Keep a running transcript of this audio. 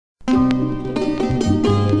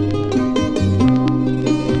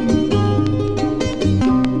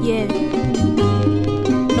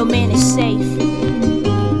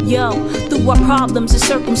problems and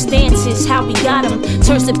circumstances, how we got them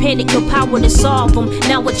turns to panic, no power to solve them.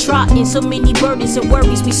 Now we're trotting, so many burdens and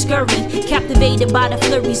worries we scurry, captivated by the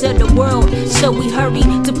flurries of the world. So we hurry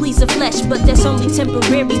to please the flesh, but that's only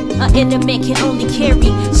temporary. An inner man can only carry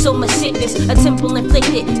so much sickness, a temple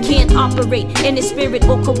inflicted, can't operate in the spirit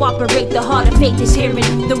or cooperate. The heart of faith is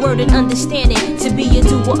hearing the word and understanding, to be a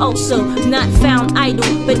doer also, not found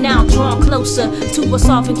idle, but now drawn closer to a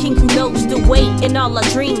sovereign king who knows the way in all our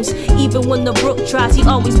dreams. Even when the brook dries, he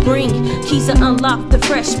always bring keys to unlock the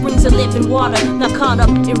fresh springs of living water. Not caught up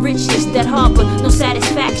in riches that harbor no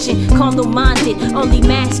satisfaction, carnal minded, only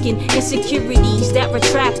masking insecurities that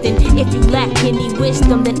retracting. If you lack any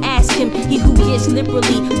wisdom, then ask him. He who gives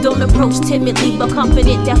liberally, don't approach timidly, but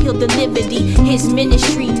confident that he'll deliver thee. His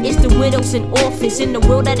ministry is the widows and orphans in the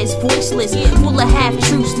world that is voiceless, full of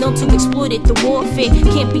half-truths known to exploit it. The warfare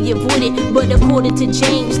can't be avoided, but according to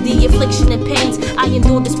James, the affliction and pains I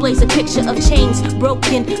endure displays a picture of chains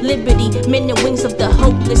broken, liberty, men and wings of the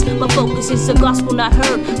hopeless. My focus is the gospel not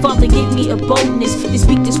heard. Father, give me a boldness to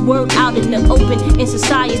speak this word out in the open. In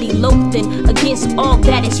society loathing against all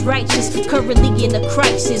that is righteous, currently in a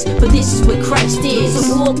crisis, but this is what Christ is.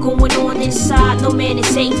 There's a war going on inside, no man is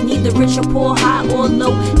safe, neither rich or poor, high or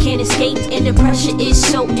low, can't escape, and the pressure is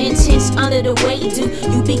so intense under the weight. Do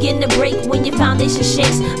you begin to break when your foundation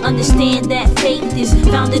shakes? Understand that faith is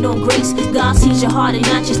founded on grace. God sees your heart and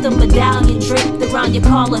not just a medallion draped around your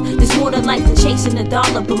collar. There's more to life than chasing a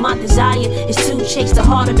dollar, but my desire is to chase the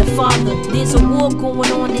heart of the Father. There's a war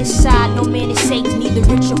going on inside, no man is safe, neither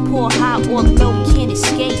rich or poor, high or low, can't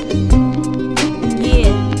escape.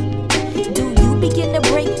 Yeah, do you begin to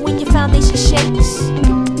break when your foundation shakes?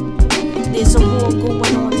 There's a war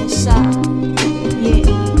going on inside.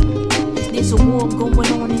 Yeah, there's a war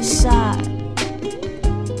going on inside.